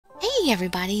Hey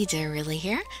everybody, Dirili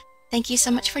here. Thank you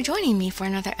so much for joining me for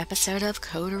another episode of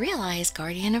Code Realize,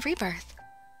 Guardian of Rebirth.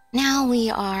 Now we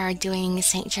are doing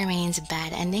Saint Germain's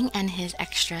bad ending and his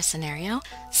extra scenario,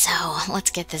 so let's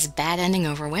get this bad ending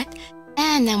over with,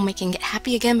 and then we can get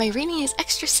happy again by reading his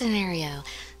extra scenario.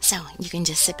 So you can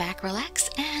just sit back, relax,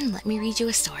 and let me read you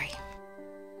a story.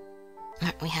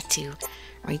 We have to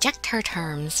reject her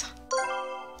terms.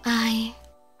 I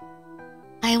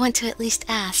want to at least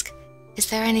ask, is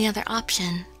there any other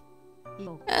option?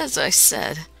 As I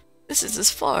said, this is as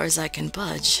far as I can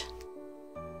budge.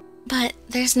 But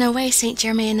there's no way Saint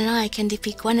Germain and I can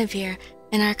defeat Guinevere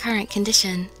in our current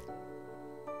condition.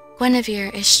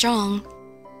 Guinevere is strong.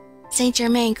 Saint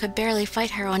Germain could barely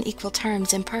fight her on equal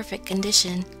terms in perfect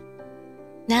condition.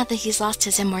 Now that he's lost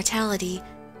his immortality,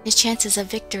 his chances of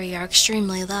victory are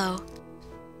extremely low.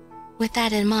 With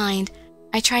that in mind,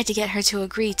 I tried to get her to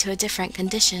agree to a different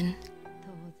condition.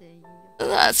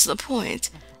 That's the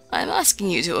point. I'm asking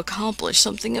you to accomplish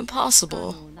something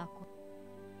impossible.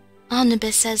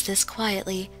 Omnibus says this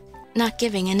quietly, not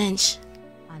giving an inch.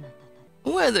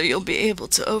 Whether you'll be able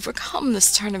to overcome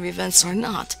this turn of events or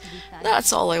not,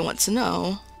 that's all I want to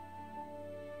know.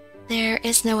 There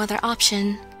is no other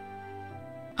option.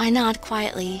 I nod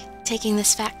quietly, taking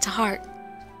this fact to heart.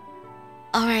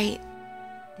 All right.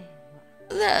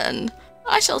 Then,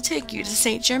 I shall take you to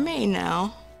Saint Germain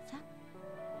now.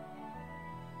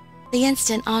 The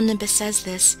instant Omnibus says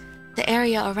this, the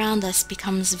area around us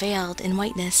becomes veiled in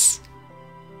whiteness.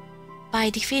 By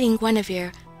defeating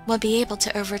Guinevere, we'll be able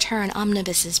to overturn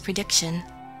Omnibus's prediction.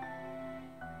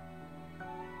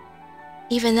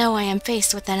 Even though I am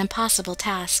faced with an impossible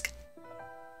task,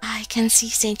 I can see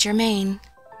Saint Germain.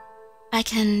 I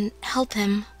can help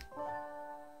him.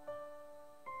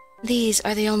 These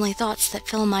are the only thoughts that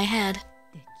fill my head.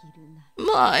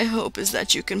 My hope is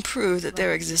that you can prove that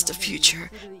there exists a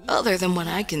future other than what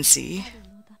I can see.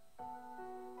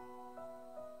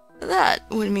 That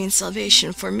would mean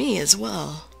salvation for me as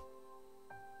well.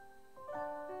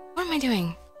 What am I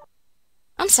doing?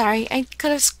 I'm sorry, I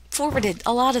could have forwarded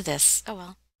a lot of this. Oh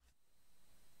well.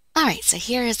 Alright, so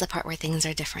here is the part where things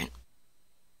are different.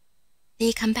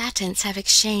 The combatants have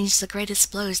exchanged the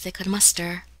greatest blows they could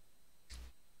muster.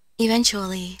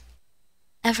 Eventually,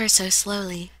 ever so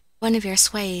slowly, Guinevere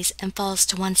sways and falls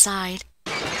to one side.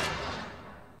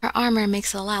 Her armor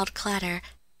makes a loud clatter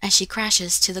as she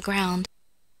crashes to the ground.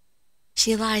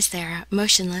 She lies there,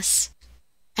 motionless.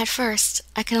 At first,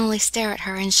 I can only stare at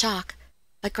her in shock,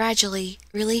 but gradually,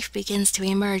 relief begins to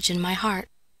emerge in my heart.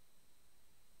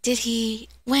 Did he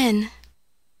win?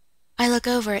 I look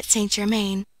over at Saint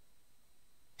Germain,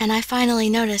 and I finally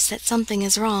notice that something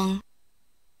is wrong.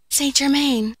 Saint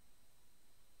Germain!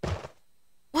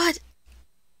 What?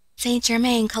 Saint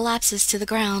Germain collapses to the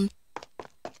ground.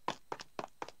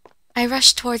 I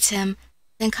rush towards him,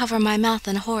 then cover my mouth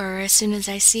in horror as soon as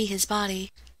I see his body.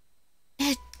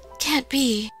 It can't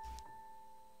be.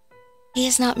 He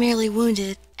is not merely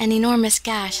wounded, an enormous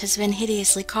gash has been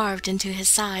hideously carved into his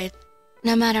side.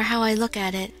 No matter how I look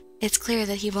at it, it's clear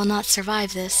that he will not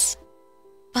survive this.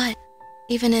 But,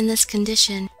 even in this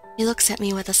condition, he looks at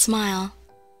me with a smile.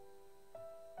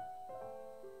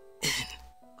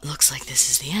 Looks like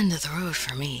this is the end of the road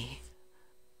for me.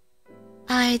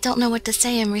 I don't know what to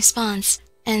say in response,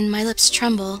 and my lips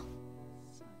tremble.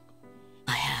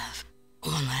 I have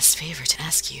one last favor to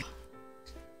ask you.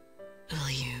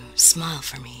 Will you smile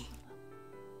for me?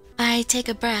 I take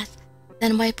a breath,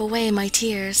 then wipe away my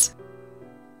tears.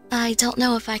 I don't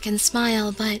know if I can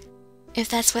smile, but if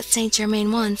that's what Saint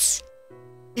Germain wants,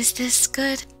 is this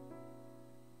good?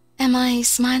 Am I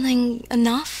smiling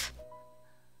enough?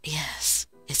 Yes.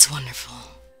 It's wonderful.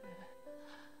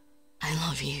 I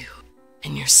love you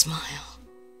and your smile.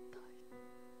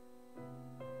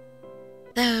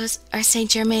 Those are Saint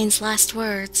Germain's last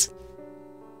words.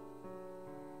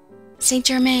 Saint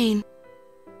Germain.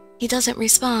 He doesn't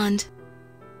respond.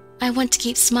 I want to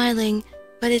keep smiling,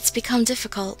 but it's become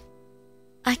difficult.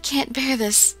 I can't bear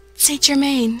this. Saint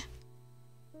Germain.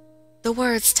 The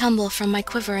words tumble from my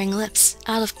quivering lips,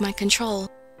 out of my control.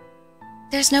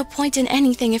 There's no point in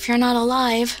anything if you're not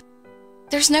alive.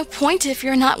 There's no point if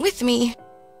you're not with me.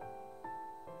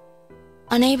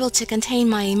 Unable to contain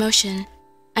my emotion,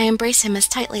 I embrace him as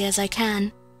tightly as I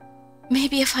can.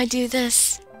 Maybe if I do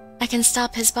this, I can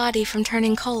stop his body from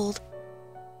turning cold.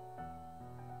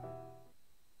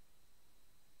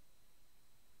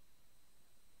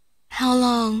 How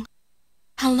long?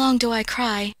 How long do I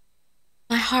cry?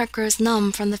 My heart grows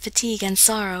numb from the fatigue and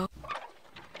sorrow.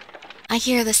 I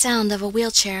hear the sound of a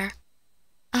wheelchair.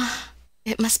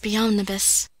 It must be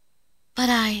Omnibus. But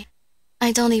I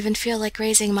don't even feel like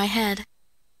raising my head.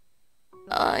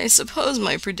 I suppose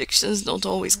my predictions don't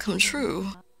always come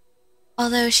true.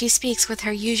 Although she speaks with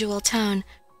her usual tone,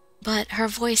 but her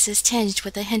voice is tinged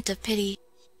with a hint of pity.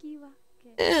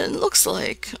 It looks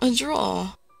like a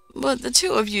draw, but the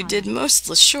two of you did most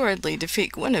assuredly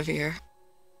defeat Guinevere.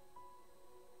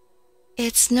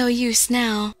 It's no use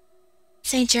now.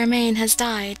 Saint Germain has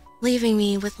died, leaving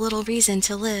me with little reason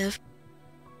to live.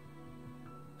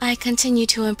 I continue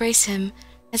to embrace him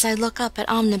as I look up at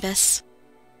Omnibus.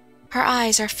 Her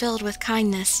eyes are filled with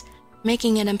kindness,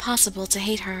 making it impossible to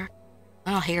hate her.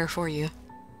 I'll hate her for you.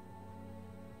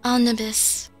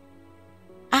 Omnibus.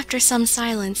 After some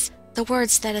silence, the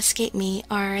words that escape me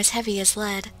are as heavy as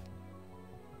lead.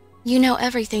 You know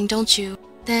everything, don't you?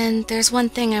 Then there's one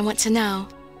thing I want to know.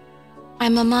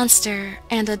 I'm a monster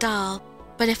and a doll,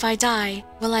 but if I die,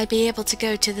 will I be able to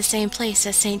go to the same place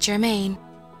as Saint Germain?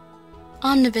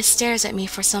 Omnibus stares at me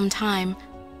for some time,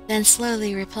 then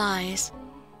slowly replies,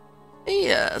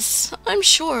 Yes, I'm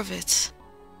sure of it.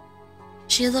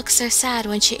 She looks so sad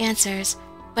when she answers,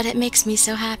 but it makes me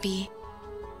so happy.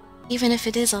 Even if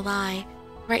it is a lie,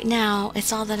 right now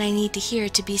it's all that I need to hear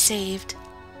to be saved.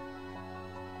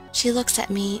 She looks at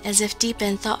me as if deep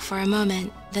in thought for a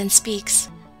moment, then speaks.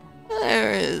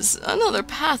 There is another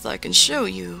path I can show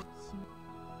you.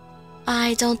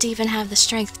 I don't even have the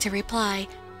strength to reply,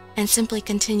 and simply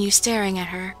continue staring at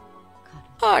her.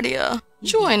 Pardia,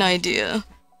 join idea.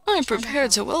 I'm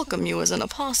prepared to welcome you as an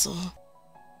apostle.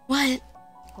 What?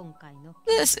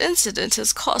 This incident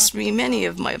has cost me many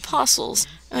of my apostles,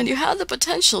 and you have the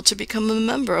potential to become a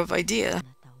member of Idea.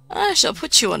 I shall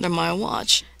put you under my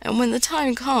watch, and when the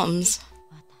time comes,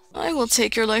 I will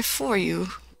take your life for you.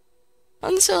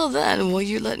 Until then, will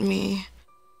you let me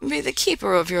be the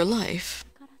keeper of your life?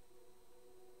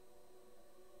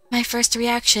 My first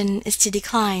reaction is to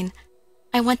decline.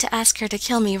 I want to ask her to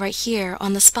kill me right here,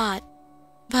 on the spot.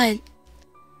 But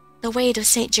the weight of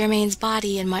Saint Germain's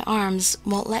body in my arms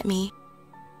won't let me.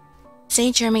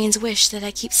 Saint Germain's wish that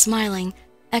I keep smiling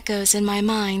echoes in my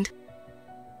mind.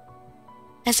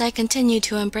 As I continue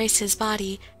to embrace his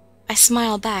body, I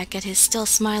smile back at his still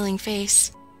smiling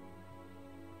face.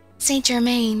 Saint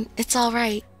Germain, it's all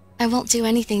right. I won't do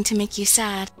anything to make you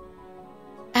sad.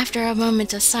 After a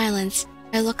moment of silence,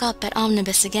 I look up at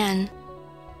Omnibus again.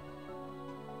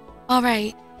 All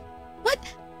right. What?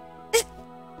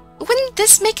 Wouldn't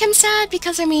this make him sad?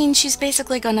 Because, I mean, she's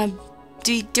basically gonna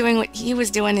be doing what he was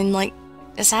doing and, like,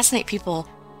 assassinate people.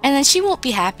 And then she won't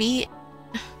be happy.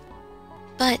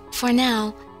 But, for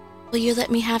now, will you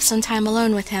let me have some time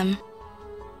alone with him?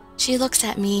 She looks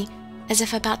at me, as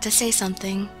if about to say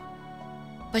something.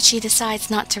 But she decides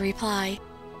not to reply.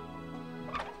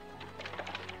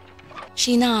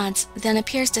 She nods, then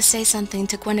appears to say something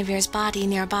to Guinevere's body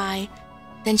nearby.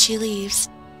 Then she leaves.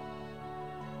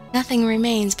 Nothing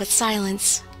remains but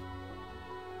silence.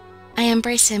 I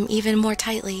embrace him even more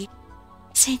tightly.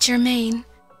 Saint Germain,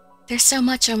 there's so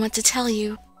much I want to tell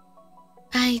you.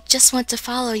 I just want to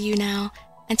follow you now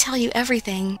and tell you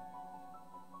everything.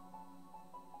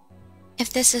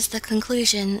 If this is the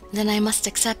conclusion, then I must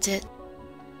accept it.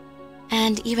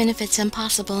 And even if it's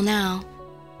impossible now,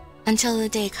 until the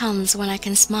day comes when I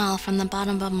can smile from the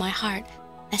bottom of my heart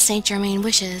as Saint Germain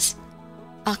wishes,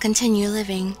 I'll continue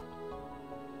living.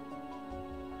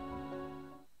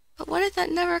 But what if that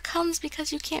never comes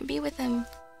because you can't be with him?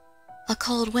 A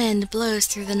cold wind blows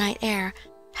through the night air,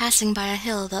 passing by a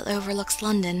hill that overlooks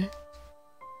London.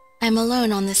 I'm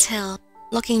alone on this hill,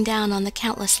 looking down on the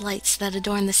countless lights that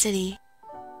adorn the city.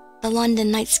 The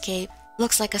London nightscape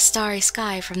looks like a starry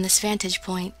sky from this vantage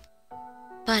point.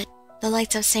 But the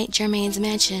lights of Saint Germain's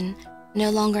mansion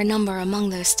no longer number among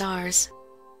those stars.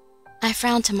 I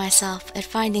frown to myself at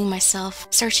finding myself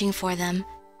searching for them,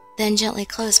 then gently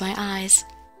close my eyes.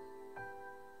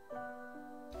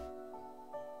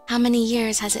 How many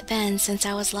years has it been since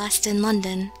I was last in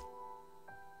London?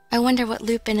 I wonder what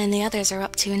Lupin and the others are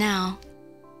up to now.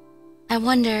 I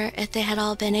wonder if they had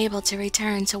all been able to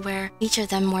return to where each of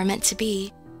them were meant to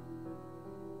be.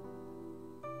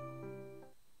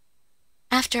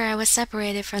 After I was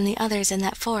separated from the others in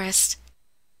that forest,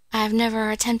 I have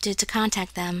never attempted to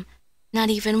contact them, not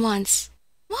even once.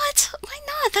 What? Why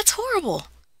not? That's horrible.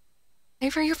 They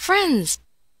were your friends.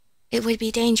 It would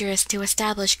be dangerous to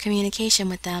establish communication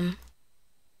with them.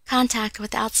 Contact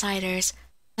with outsiders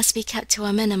must be kept to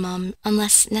a minimum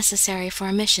unless necessary for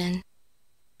a mission.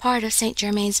 Part of Saint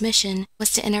Germain's mission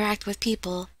was to interact with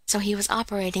people, so he was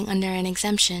operating under an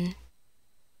exemption.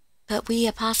 But we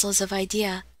apostles of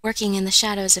Idea, working in the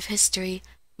shadows of history,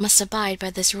 must abide by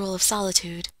this rule of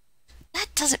solitude. That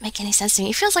doesn't make any sense to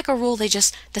me. It feels like a rule they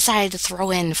just decided to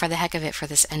throw in for the heck of it for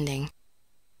this ending.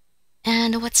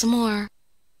 And what's more,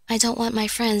 I don't want my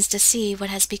friends to see what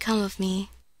has become of me.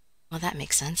 Well, that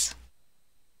makes sense.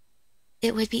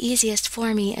 It would be easiest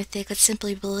for me if they could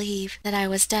simply believe that I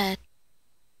was dead.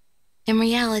 In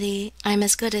reality, I'm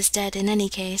as good as dead in any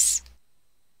case.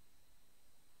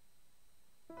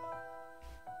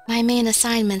 My main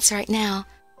assignments right now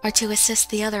are to assist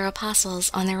the other apostles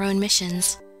on their own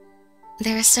missions.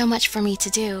 There is so much for me to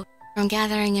do, from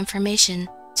gathering information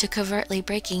to covertly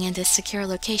breaking into secure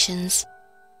locations.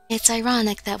 It's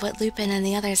ironic that what Lupin and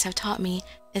the others have taught me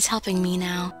is helping me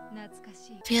now.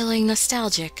 Feeling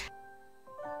nostalgic.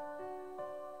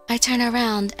 I turn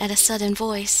around at a sudden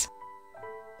voice.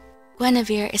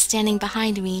 Guinevere is standing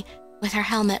behind me with her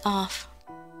helmet off.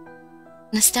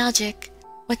 Nostalgic?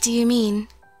 What do you mean?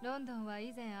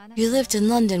 You lived in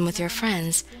London with your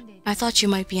friends. I thought you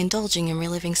might be indulging in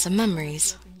reliving some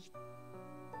memories.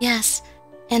 Yes,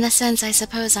 in a sense I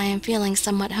suppose I am feeling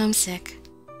somewhat homesick.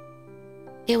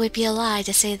 It would be a lie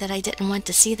to say that I didn't want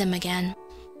to see them again.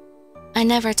 I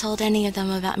never told any of them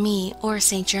about me or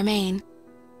Saint Germain.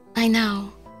 I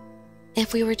know.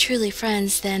 If we were truly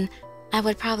friends, then I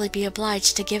would probably be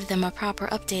obliged to give them a proper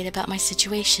update about my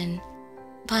situation.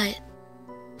 But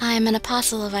I am an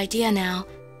apostle of Idea now.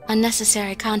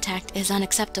 Unnecessary contact is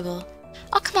unacceptable.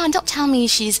 Oh, come on, don't tell me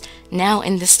she's now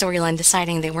in this storyline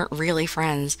deciding they weren't really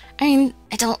friends. I mean,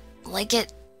 I don't like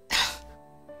it.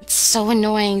 It's so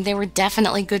annoying. They were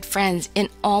definitely good friends in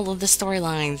all of the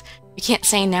storylines. You can't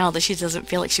say now that she doesn't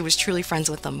feel like she was truly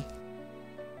friends with them.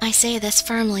 I say this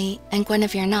firmly, and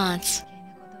Guinevere nods.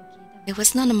 It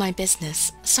was none of my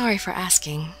business. Sorry for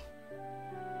asking.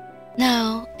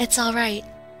 No, it's all right.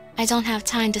 I don't have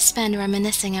time to spend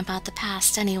reminiscing about the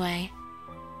past anyway.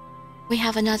 We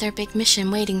have another big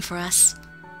mission waiting for us.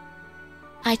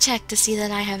 I check to see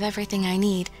that I have everything I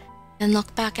need, then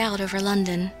look back out over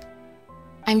London.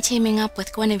 I'm teaming up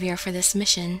with Guinevere for this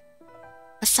mission.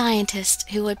 A scientist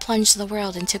who would plunge the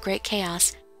world into great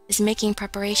chaos is making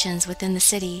preparations within the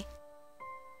city.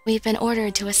 We've been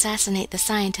ordered to assassinate the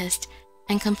scientist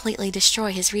and completely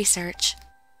destroy his research.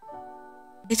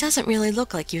 It doesn't really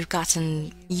look like you've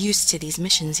gotten used to these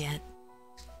missions yet.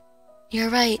 You're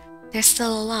right, there's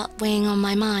still a lot weighing on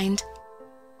my mind.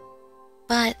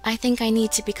 But I think I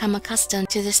need to become accustomed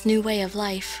to this new way of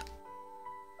life.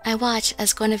 I watch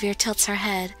as Guinevere tilts her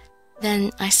head,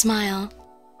 then I smile.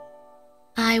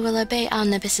 I will obey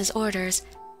Omnibus's orders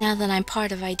now that I'm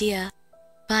part of Idea,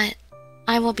 but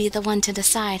I will be the one to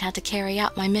decide how to carry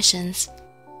out my missions.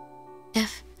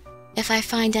 If I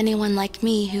find anyone like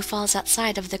me who falls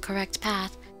outside of the correct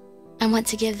path, I want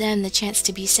to give them the chance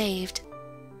to be saved.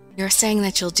 You're saying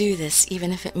that you'll do this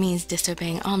even if it means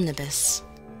disobeying Omnibus.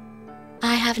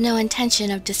 I have no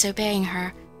intention of disobeying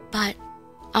her, but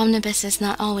Omnibus is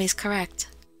not always correct.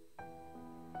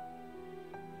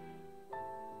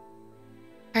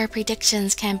 Her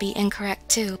predictions can be incorrect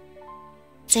too.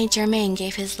 Saint Germain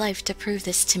gave his life to prove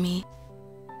this to me.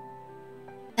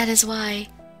 That is why,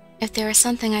 if there is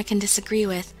something I can disagree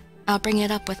with, I'll bring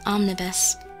it up with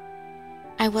Omnibus.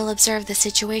 I will observe the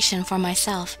situation for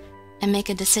myself and make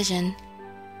a decision.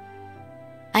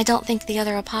 I don't think the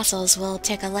other apostles will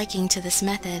take a liking to this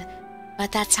method,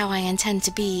 but that's how I intend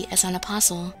to be as an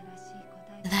apostle.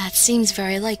 That seems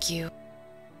very like you.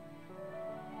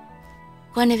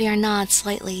 Guinevere nods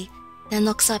slightly, then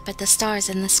looks up at the stars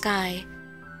in the sky,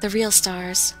 the real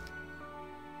stars.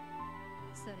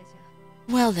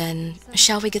 Well then,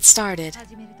 shall we get started?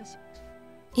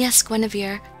 Yes,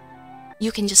 Guinevere.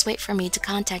 You can just wait for me to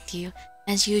contact you,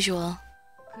 as usual.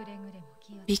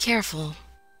 Be careful.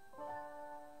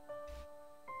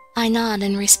 I nod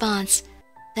in response,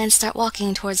 then start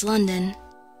walking towards London.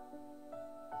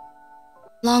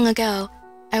 Long ago,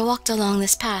 I walked along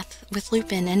this path with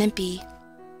Lupin and Impy.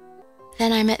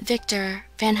 Then I met Victor,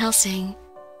 Van Helsing,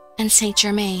 and Saint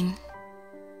Germain.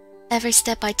 Every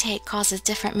step I take causes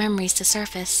different memories to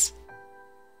surface.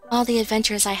 All the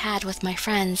adventures I had with my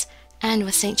friends and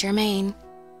with Saint Germain.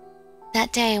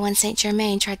 That day when Saint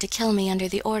Germain tried to kill me under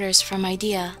the orders from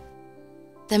Idea.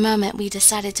 The moment we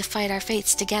decided to fight our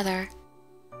fates together.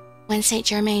 When Saint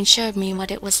Germain showed me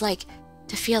what it was like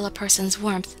to feel a person's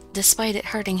warmth despite it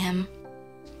hurting him.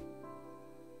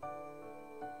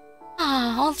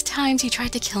 All the times he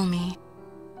tried to kill me.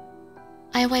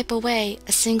 I wipe away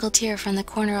a single tear from the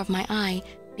corner of my eye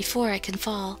before it can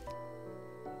fall.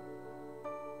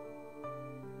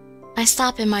 I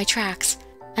stop in my tracks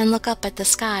and look up at the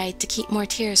sky to keep more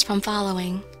tears from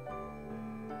following.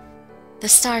 The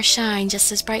stars shine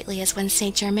just as brightly as when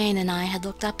Saint Germain and I had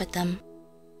looked up at them.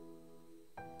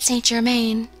 Saint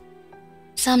Germain,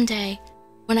 someday,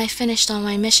 when I've finished all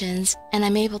my missions and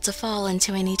I'm able to fall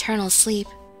into an eternal sleep,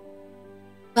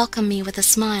 welcome me with a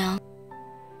smile.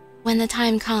 When the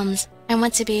time comes, I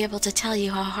want to be able to tell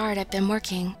you how hard I've been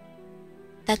working,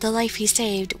 that the life he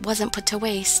saved wasn't put to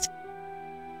waste.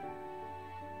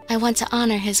 I want to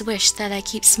honor his wish that I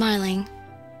keep smiling.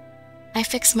 I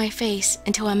fix my face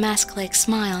into a mask-like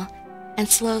smile and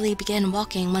slowly begin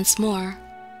walking once more.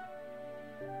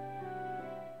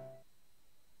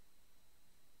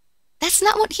 That's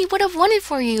not what he would have wanted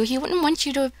for you. He wouldn't want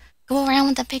you to go around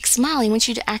with a fake smile. He wants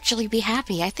you to actually be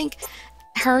happy. I think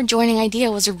her joining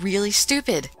idea was really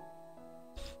stupid.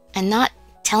 And not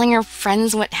telling her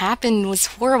friends what happened was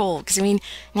horrible. Because, I mean,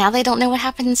 now they don't know what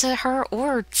happened to her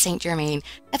or Saint Germain.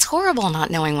 That's horrible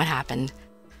not knowing what happened.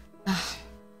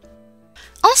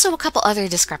 Also, a couple other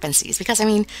discrepancies. Because, I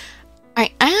mean, I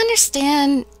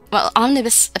understand... Well,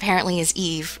 Omnibus apparently is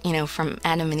Eve, you know, from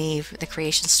Adam and Eve, the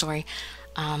creation story.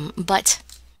 But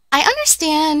I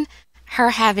understand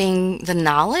her having the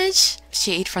knowledge.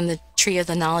 She ate from the tree of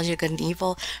the knowledge of good and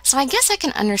evil. So I guess I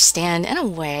can understand, in a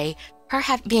way, her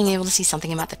being able to see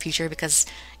something about the future because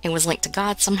it was linked to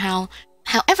God somehow.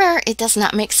 However, it does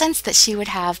not make sense that she would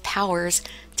have powers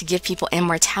to give people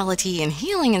immortality and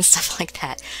healing and stuff like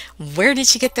that. Where did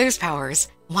she get those powers?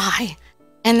 Why?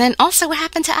 And then also what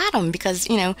happened to Adam? Because,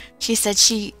 you know, she said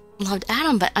she loved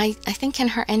Adam, but I think in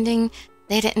her ending,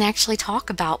 they didn't actually talk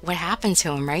about what happened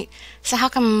to him, right? So how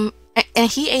come...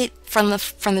 And he ate from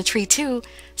the tree too,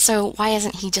 so why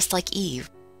isn't he just like Eve?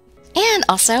 And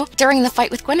also, during the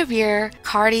fight with Guinevere,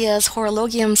 Cardia's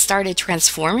horologium started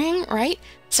transforming, right?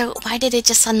 So why did it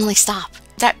just suddenly stop?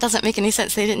 That doesn't make any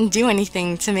sense. They didn't do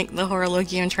anything to make the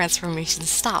horologium transformation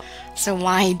stop. So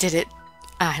why did it...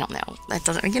 I don't know. That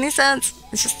doesn't make any sense.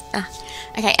 It's just...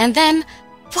 Okay, and then...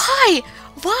 Why?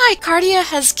 Why? Cardia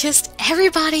has kissed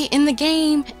everybody in the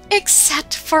game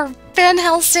except for Van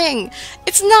Helsing.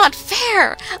 It's not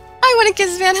fair. I want to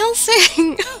kiss Van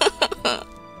Helsing.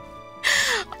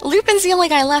 Lupin's the only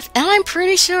guy left, and I'm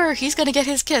pretty sure he's going to get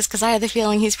his kiss, because I have the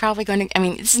feeling he's probably going to... I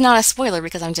mean, this is not a spoiler,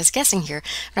 because I'm just guessing here,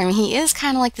 but I mean, he is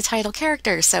kind of like the title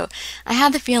character, so I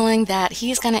have the feeling that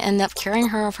he's going to end up curing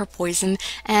her of her poison,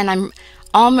 and I'm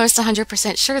almost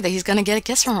 100% sure that he's going to get a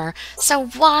kiss from her. So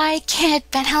why can't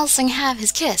Van Helsing have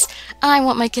his kiss? I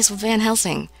want my kiss with Van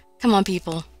Helsing. Come on,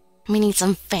 people. We need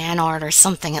some fan art or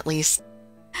something, at least.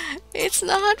 It's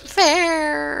not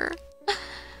fair.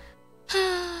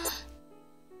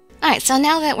 Alright, so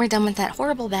now that we're done with that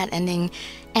horrible bad ending,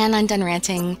 and I'm done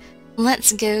ranting,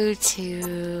 let's go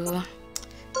to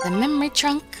the memory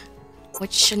trunk,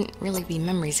 which shouldn't really be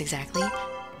memories exactly.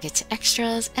 Get to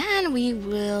extras, and we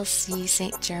will see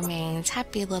Saint Germain's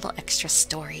happy little extra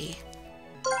story.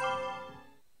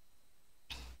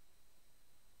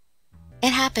 It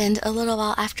happened a little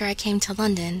while after I came to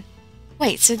London.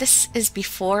 Wait, so this is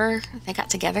before they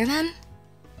got together then?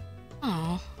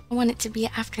 Oh, I want it to be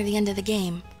after the end of the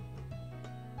game.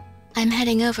 I'm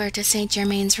heading over to Saint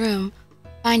Germain's room,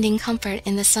 finding comfort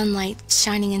in the sunlight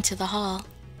shining into the hall.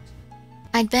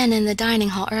 I'd been in the dining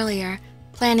hall earlier,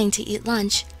 planning to eat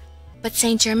lunch, but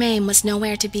Saint Germain was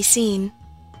nowhere to be seen.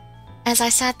 As I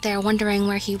sat there wondering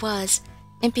where he was,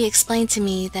 Impy explained to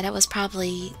me that it was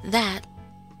probably that.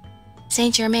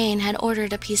 Saint Germain had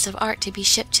ordered a piece of art to be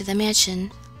shipped to the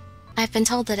mansion. I've been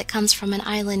told that it comes from an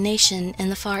island nation in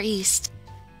the Far East.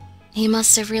 He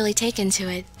must have really taken to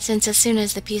it, since as soon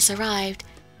as the piece arrived,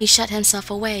 he shut himself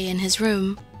away in his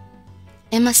room.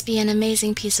 It must be an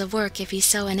amazing piece of work if he's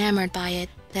so enamored by it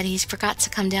that he forgot to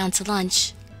come down to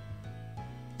lunch.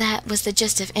 That was the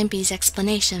gist of Impy's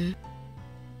explanation.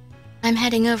 I'm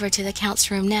heading over to the Count's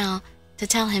room now to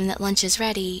tell him that lunch is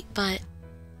ready, but,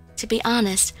 to be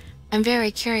honest, I'm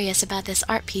very curious about this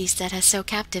art piece that has so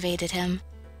captivated him.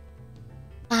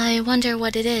 I wonder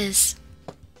what it is.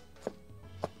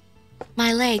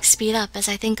 My legs speed up as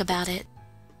I think about it.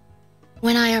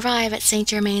 When I arrive at Saint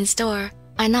Germain's door,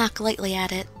 I knock lightly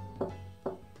at it.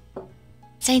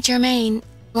 Saint Germain,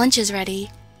 lunch is ready.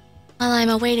 While I'm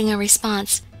awaiting a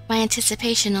response, my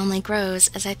anticipation only grows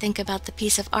as I think about the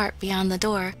piece of art beyond the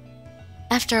door.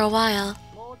 After a while...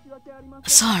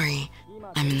 Sorry,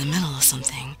 I'm in the middle of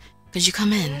something. Could you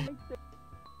come in?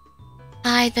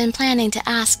 I'd been planning to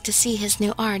ask to see his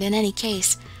new art in any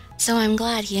case, so I'm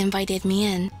glad he invited me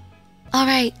in.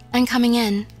 Alright, I'm coming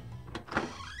in.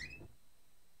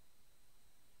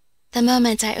 The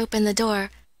moment I open the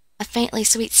door, a faintly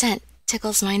sweet scent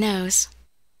tickles my nose.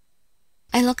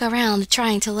 I look around,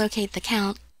 trying to locate the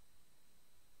Count.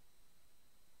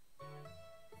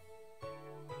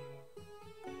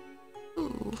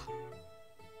 Ooh.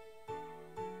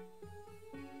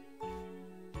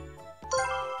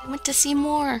 I want to see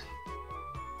more.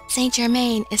 Saint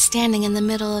Germain is standing in the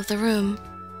middle of the room.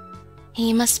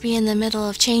 He must be in the middle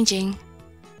of changing.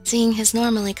 Seeing his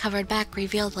normally covered back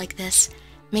revealed like this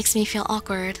makes me feel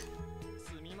awkward.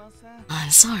 I'm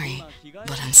sorry,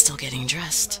 but I'm still getting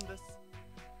dressed.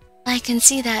 I can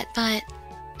see that, but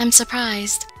I'm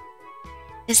surprised.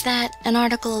 Is that an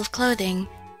article of clothing?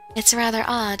 It's rather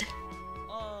odd.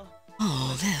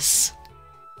 Oh, this.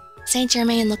 Saint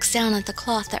Germain looks down at the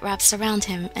cloth that wraps around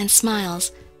him and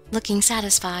smiles, looking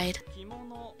satisfied.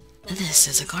 This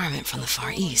is a garment from the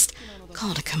Far East,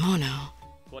 called a kimono.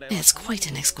 It's quite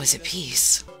an exquisite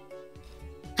piece.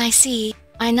 I see.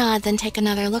 I nod, then take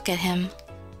another look at him.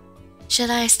 Should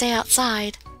I stay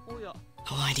outside?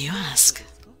 Why do you ask?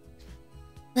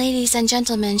 Ladies and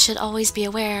gentlemen should always be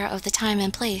aware of the time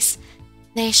and place.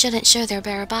 They shouldn't show their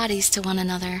bare bodies to one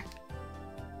another.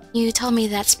 You told me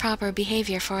that's proper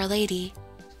behavior for a lady.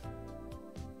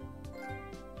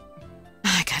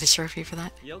 I got a trophy for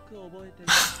that.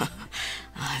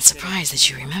 I'm surprised that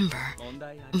you remember,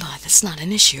 but that's not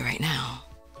an issue right now.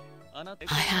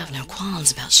 I have no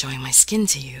qualms about showing my skin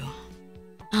to you.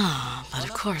 But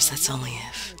of course that's only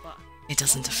if it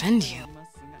doesn't offend you.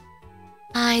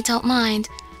 I don't mind.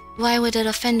 Why would it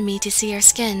offend me to see your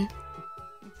skin?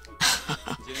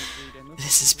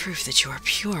 This is proof that you are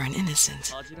pure and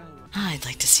innocent. I'd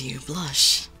like to see you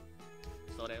blush.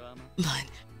 But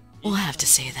we'll have to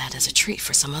say that as a treat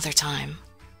for some other time.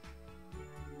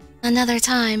 Another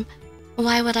time?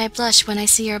 Why would I blush when I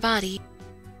see your body?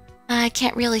 I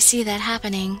can't really see that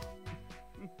happening.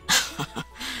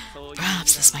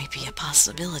 Perhaps this might be a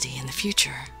possibility in the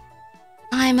future.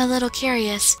 I'm a little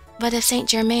curious, but if Saint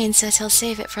Germain says he'll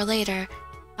save it for later,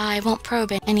 I won't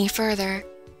probe it any further.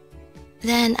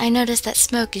 Then I notice that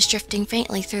smoke is drifting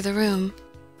faintly through the room.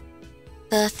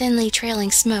 The thinly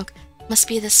trailing smoke must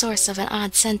be the source of an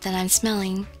odd scent that I'm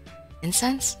smelling.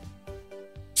 Incense?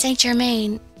 Saint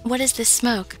Germain, what is this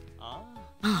smoke?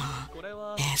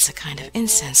 It's a kind of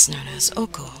incense known as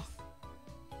oko.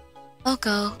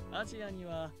 Oko.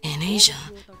 In Asia,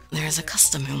 there is a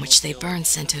custom in which they burn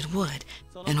scented wood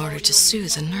in order to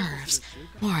soothe the nerves,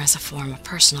 or as a form of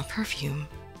personal perfume.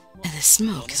 And this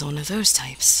smoke is one of those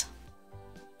types.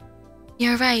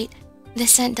 You're right.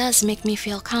 This scent does make me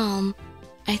feel calm,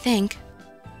 I think.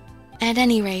 At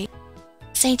any rate,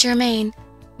 Saint Germain,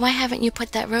 why haven't you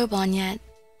put that robe on yet?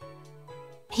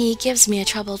 He gives me a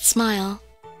troubled smile.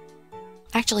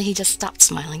 Actually, he just stopped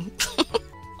smiling.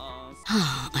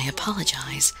 I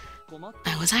apologize.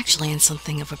 I was actually in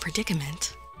something of a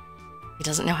predicament. He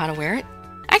doesn't know how to wear it?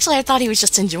 Actually, I thought he was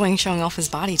just enjoying showing off his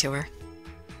body to her.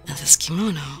 Now, this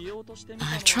kimono,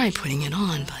 I've tried putting it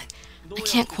on, but I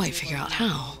can't quite figure out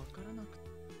how.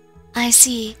 I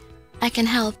see. I can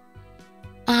help.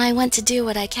 I want to do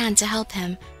what I can to help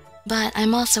him, but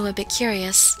I'm also a bit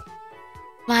curious.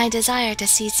 My desire to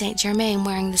see Saint Germain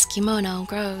wearing this kimono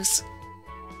grows.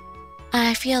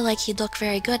 I feel like he'd look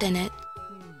very good in it.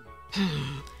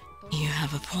 You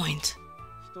have a point.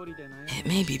 It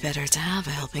may be better to have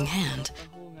a helping hand,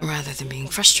 rather than being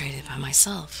frustrated by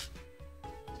myself.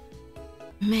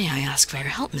 May I ask for your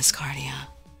help, Miss Cardia?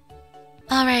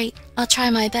 Alright, I'll try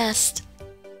my best.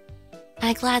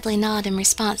 I gladly nod in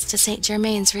response to Saint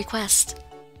Germain's request.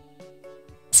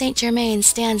 Saint Germain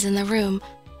stands in the room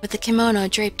with the kimono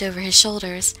draped over his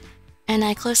shoulders, and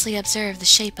I closely observe the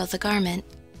shape of the garment.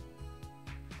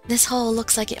 This hole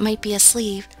looks like it might be a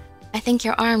sleeve. I think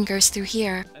your arm goes through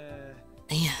here.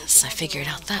 Yes, I figured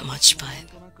out that much, but...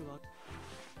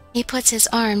 He puts his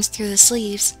arms through the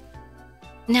sleeves.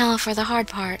 Now for the hard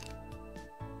part.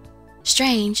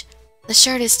 Strange, the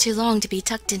shirt is too long to be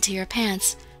tucked into your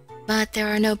pants, but there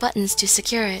are no buttons to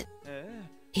secure it.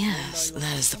 Yes,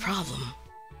 that is the problem.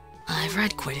 I've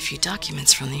read quite a few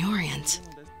documents from the Orient.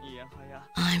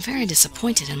 I'm very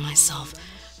disappointed in myself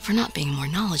for not being more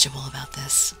knowledgeable about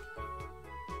this.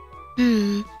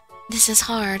 This is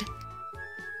hard.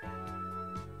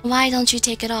 Why don't you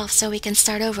take it off so we can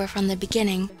start over from the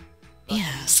beginning?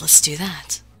 Yes, let's do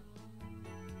that.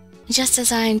 Just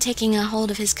as I'm taking a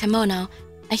hold of his kimono,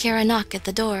 I hear a knock at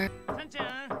the door.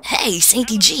 Hey,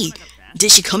 Sainty G!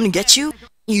 Did she come to get you?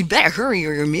 You'd better hurry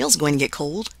or your meal's going to get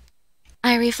cold.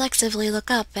 I reflexively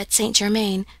look up at Saint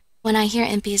Germain when I hear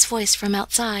Impy's voice from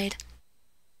outside.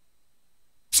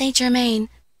 Saint Germain,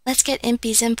 let's get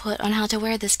Impy's input on how to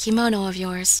wear this kimono of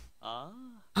yours.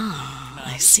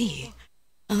 I see.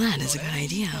 That is a good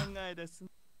idea.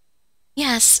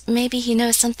 Yes, maybe he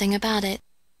knows something about it.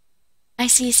 I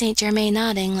see Saint Germain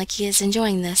nodding like he is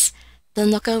enjoying this,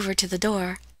 then look over to the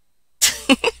door.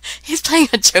 He's playing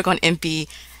a joke on Impy,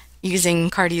 using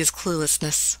Cardia's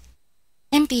cluelessness.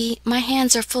 Impy, my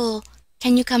hands are full.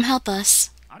 Can you come help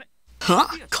us? Huh?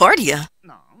 Cardia?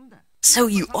 So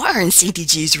you are in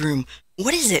CTG's room.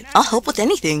 What is it? I'll help with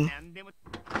anything.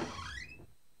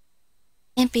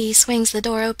 Impy swings the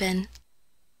door open,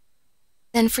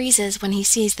 then freezes when he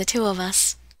sees the two of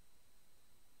us.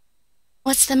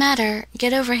 What's the matter?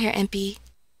 Get over here, Impy.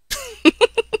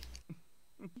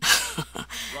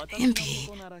 Impy,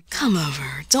 come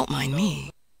over. Don't mind me.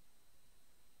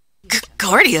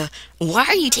 Guardia, why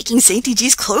are you taking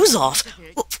CTG's clothes off?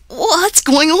 What's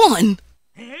going on?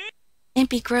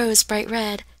 Impy grows bright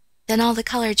red, then all the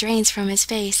color drains from his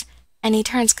face, and he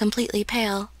turns completely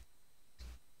pale.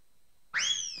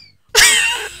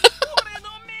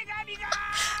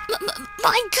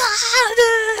 My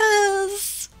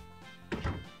goddess!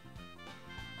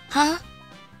 Huh?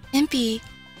 Impy,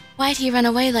 why'd he run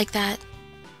away like that?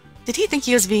 Did he think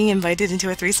he was being invited into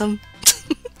a threesome?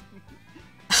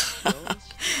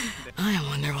 I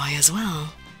wonder why as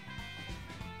well.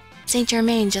 Saint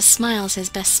Germain just smiles his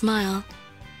best smile.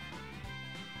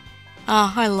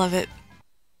 Oh, I love it.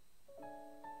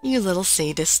 You little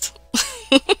sadist.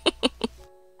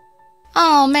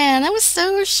 Oh man, that was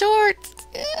so short.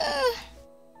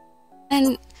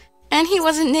 And he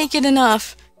wasn't naked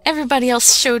enough. Everybody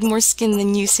else showed more skin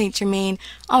than you, Saint Germain.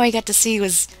 All I got to see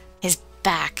was his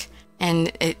back,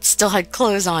 and it still had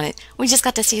clothes on it. We just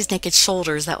got to see his naked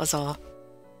shoulders, that was all.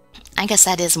 I guess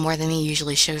that is more than he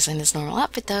usually shows in his normal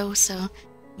outfit, though, so...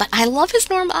 But I love his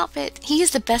normal outfit. He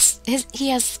is the best... He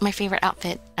has my favorite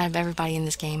outfit out of everybody in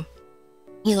this game.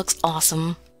 He looks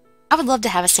awesome. I would love to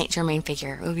have a Saint Germain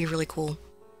figure. It would be really cool.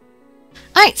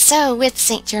 Alright, so with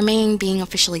Saint Germain being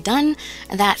officially done,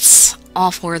 that's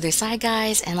all for the side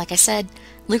guys, and like I said,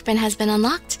 Lupin has been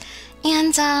unlocked,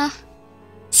 and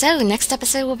so next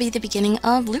episode will be the beginning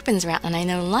of Lupin's route, and I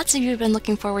know lots of you have been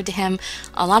looking forward to him.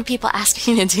 A lot of people asked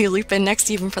me to do Lupin next,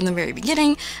 even from the very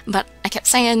beginning, but I kept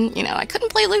saying, you know, I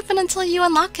couldn't play Lupin until you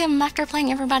unlock him after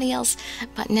playing everybody else,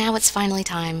 but now it's finally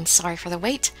time. Sorry for the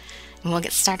wait, and we'll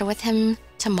get started with him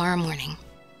tomorrow morning.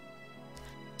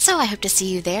 So I hope to see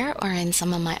you there or in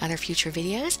some of my other future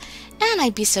videos, and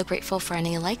I'd be so grateful for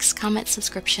any likes, comments,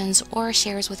 subscriptions, or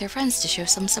shares with your friends to show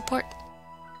some support.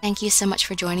 Thank you so much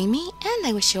for joining me, and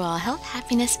I wish you all health,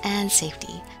 happiness, and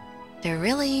safety.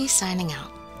 Dirili signing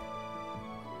out.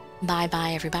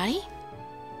 Bye-bye, everybody.